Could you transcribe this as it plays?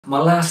My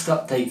last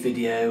update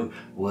video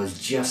was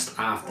just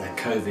after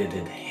COVID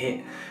had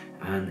hit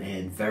and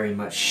it had very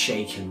much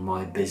shaken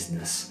my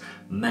business.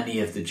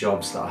 Many of the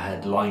jobs that I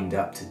had lined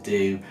up to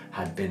do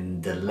had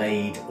been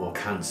delayed or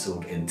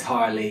cancelled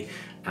entirely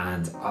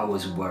and I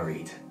was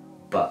worried.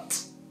 But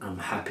I'm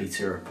happy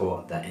to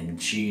report that in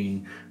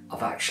June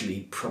I've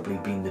actually probably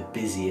been the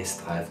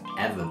busiest I've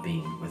ever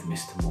been with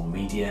Mr. Moore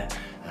Media,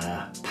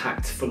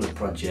 packed full of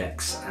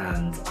projects,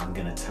 and I'm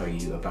going to tell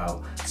you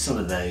about some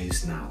of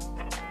those now.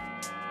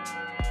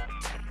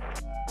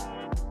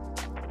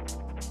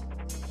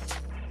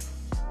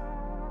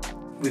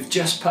 We've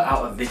just put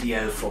out a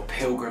video for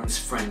Pilgrim's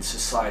Friend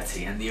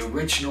Society, and the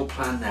original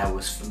plan there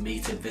was for me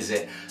to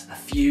visit a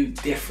few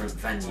different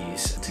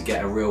venues to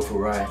get a real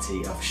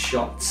variety of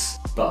shots.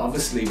 But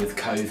obviously with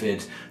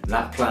COVID,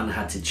 that plan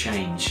had to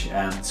change.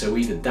 So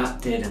we've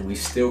adapted and we've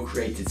still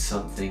created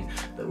something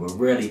that we're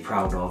really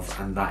proud of,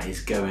 and that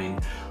is going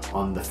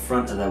on the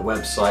front of their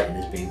website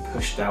and is being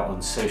pushed out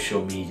on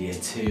social media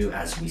too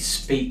as we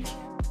speak.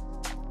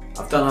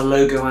 I've done a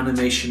logo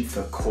animation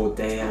for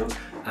Cordeo,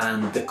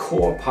 and the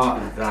core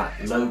part of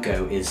that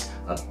logo is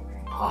a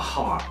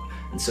heart.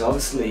 And so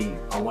obviously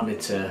I wanted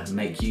to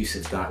make use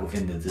of that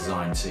within the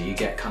design. So you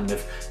get kind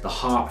of the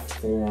heart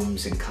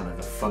forms in kind of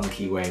a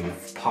funky way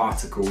with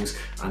particles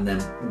and then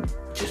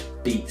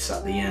just beats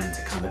at the end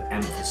to kind of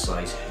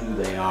emphasize who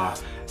they are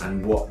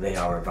and what they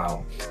are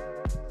about.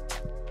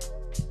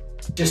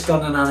 Just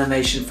done an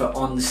animation for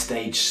On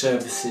Stage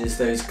Services.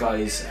 Those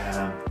guys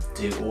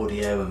do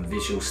audio and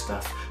visual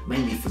stuff,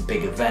 mainly for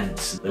big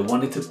events. They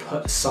wanted to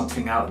put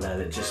something out there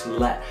that just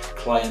let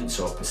clients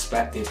or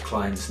prospective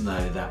clients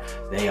know that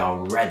they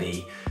are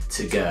ready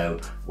to go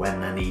when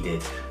they're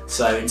needed.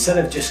 So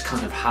instead of just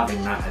kind of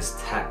having that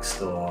as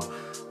text or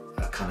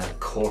a kind of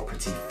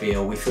corporate-y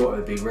feel, we thought it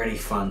would be really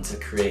fun to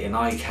create an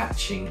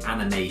eye-catching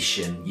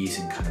animation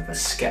using kind of a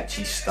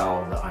sketchy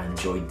style that I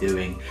enjoy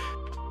doing.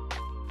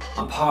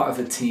 I'm part of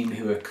a team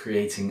who are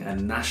creating a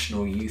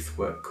national youth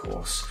work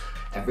course.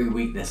 Every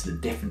week there's a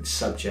different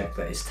subject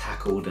that is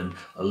tackled, and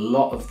a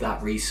lot of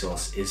that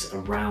resource is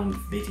around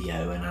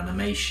video and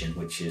animation,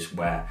 which is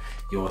where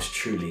yours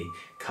truly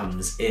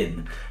comes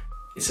in.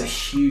 It's a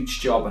huge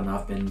job, and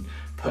I've been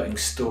putting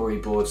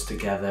storyboards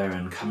together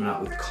and coming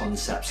up with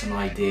concepts and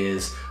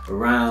ideas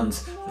around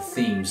the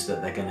themes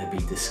that they're going to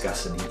be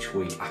discussing each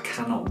week. I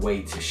cannot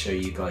wait to show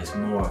you guys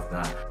more of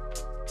that.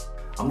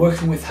 I'm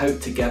working with Hope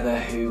Together,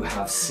 who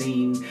have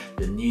seen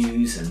the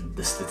news and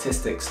the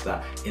statistics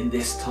that in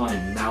this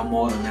time, now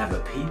more than ever,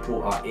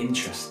 people are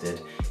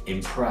interested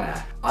in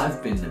prayer.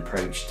 I've been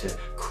approached to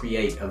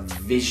create a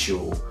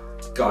visual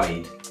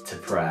guide to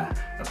prayer,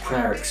 a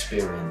prayer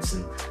experience,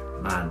 and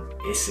man,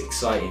 it's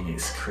exciting,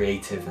 it's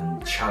creative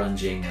and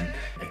challenging, and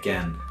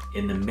again,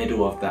 in the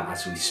middle of that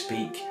as we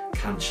speak.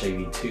 Can't show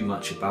you too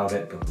much about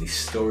it, but we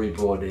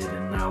storyboarded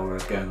and now we're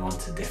going on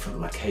to different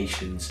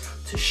locations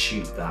to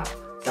shoot that.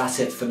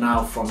 That's it for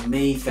now from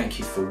me. Thank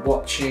you for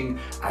watching.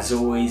 As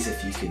always,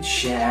 if you can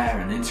share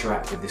and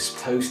interact with this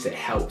post, it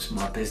helps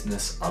my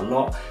business a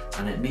lot,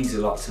 and it means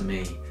a lot to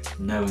me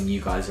knowing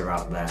you guys are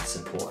out there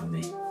supporting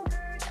me.